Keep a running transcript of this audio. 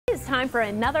time for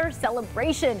another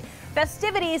celebration.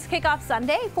 Festivities kick off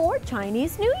Sunday for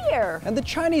Chinese New Year. And the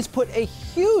Chinese put a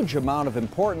huge amount of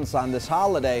importance on this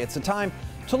holiday. It's a time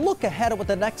to look ahead at what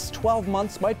the next 12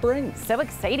 months might bring. So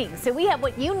exciting. So we have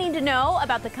what you need to know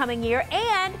about the coming year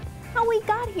and how we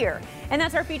got here. And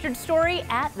that's our featured story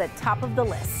at the top of the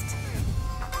list.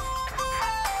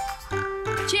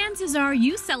 Chances are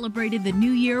you celebrated the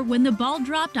new year when the ball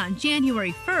dropped on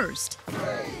January 1st. 3,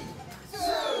 2,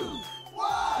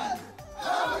 1,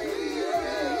 Happy New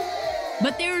Year!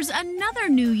 But there's another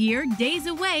new year days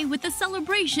away with the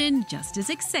celebration just as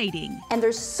exciting. And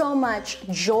there's so much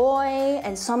joy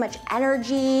and so much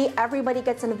energy. Everybody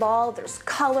gets involved. There's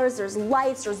colors, there's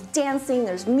lights, there's dancing,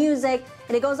 there's music.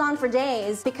 And it goes on for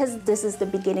days because this is the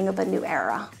beginning of a new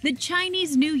era. The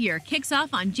Chinese New Year kicks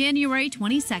off on January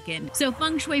 22nd. So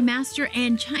feng shui master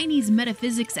and Chinese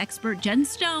metaphysics expert Jen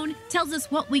Stone tells us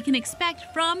what we can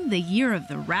expect from the Year of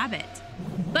the Rabbit.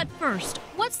 But first,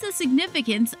 what's the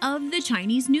significance of the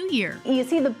Chinese New Year? You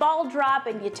see the ball drop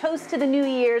and you toast to the New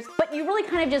Year's, but you really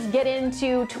kind of just get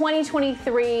into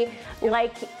 2023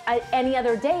 like any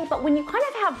other day. But when you kind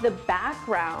of have the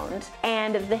background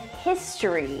and the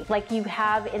history like you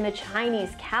have in the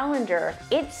Chinese calendar,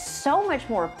 it's so much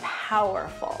more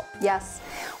powerful. Yes.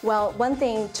 Well, one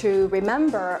thing to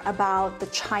remember about the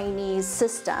Chinese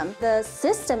system, the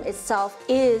system itself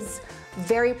is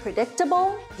very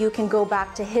predictable. You can go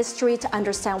back to history to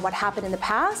understand what happened in the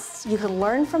past. You can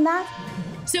learn from that.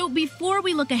 So before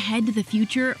we look ahead to the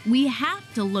future, we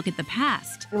have to look at the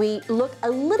past. We look a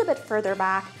little bit further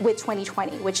back with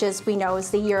 2020, which is, we know,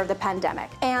 is the year of the pandemic.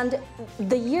 And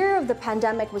the year of the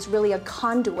pandemic was really a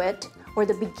conduit or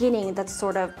the beginning that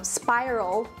sort of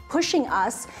spiral pushing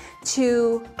us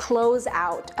to close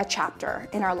out a chapter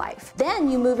in our life.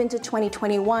 Then you move into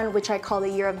 2021, which I call the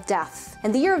year of death.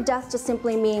 And the year of death just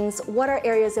simply means what are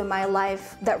areas in my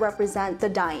life that represent the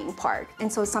dying part.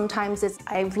 And so sometimes it's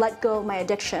I've let go of my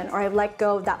addiction, or I've let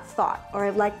go of that thought, or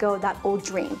I've let go of that old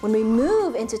dream. When we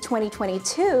move into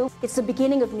 2022, it's the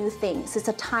beginning of new things. It's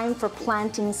a time for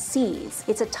planting seeds.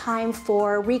 It's a time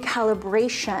for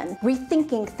recalibration,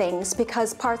 rethinking things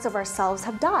because parts of ourselves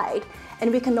have died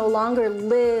and we can no longer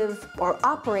live or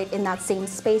operate in that same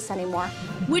space anymore.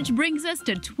 Which brings us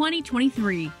to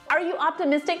 2023. Are you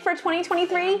optimistic for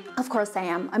 2023? Of course I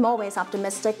am. I'm always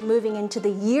optimistic. Moving into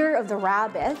the year of the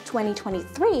rabbit,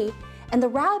 2023, and the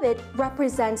rabbit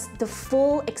represents the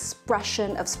full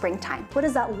expression of springtime. What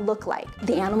does that look like?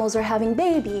 The animals are having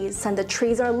babies, and the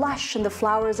trees are lush, and the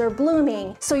flowers are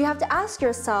blooming. So you have to ask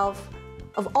yourself,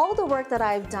 of all the work that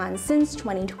I've done since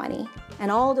 2020, and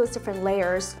all those different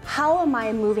layers, how am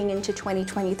I moving into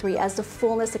 2023 as the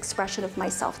fullness expression of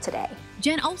myself today?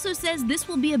 Jen also says this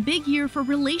will be a big year for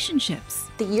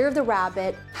relationships. The year of the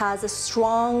rabbit has a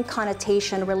strong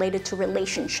connotation related to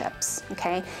relationships,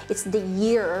 okay? It's the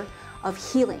year of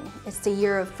healing. It's the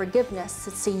year of forgiveness.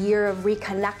 It's the year of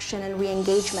reconnection and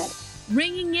re-engagement.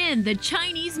 Ringing in the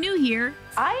Chinese New Year.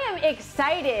 I am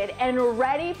excited and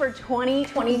ready for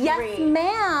 2023. Yes,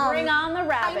 ma'am. Bring on the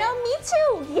rabbit. I know, me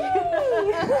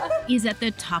too. Yay! Is at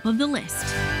the top of the list.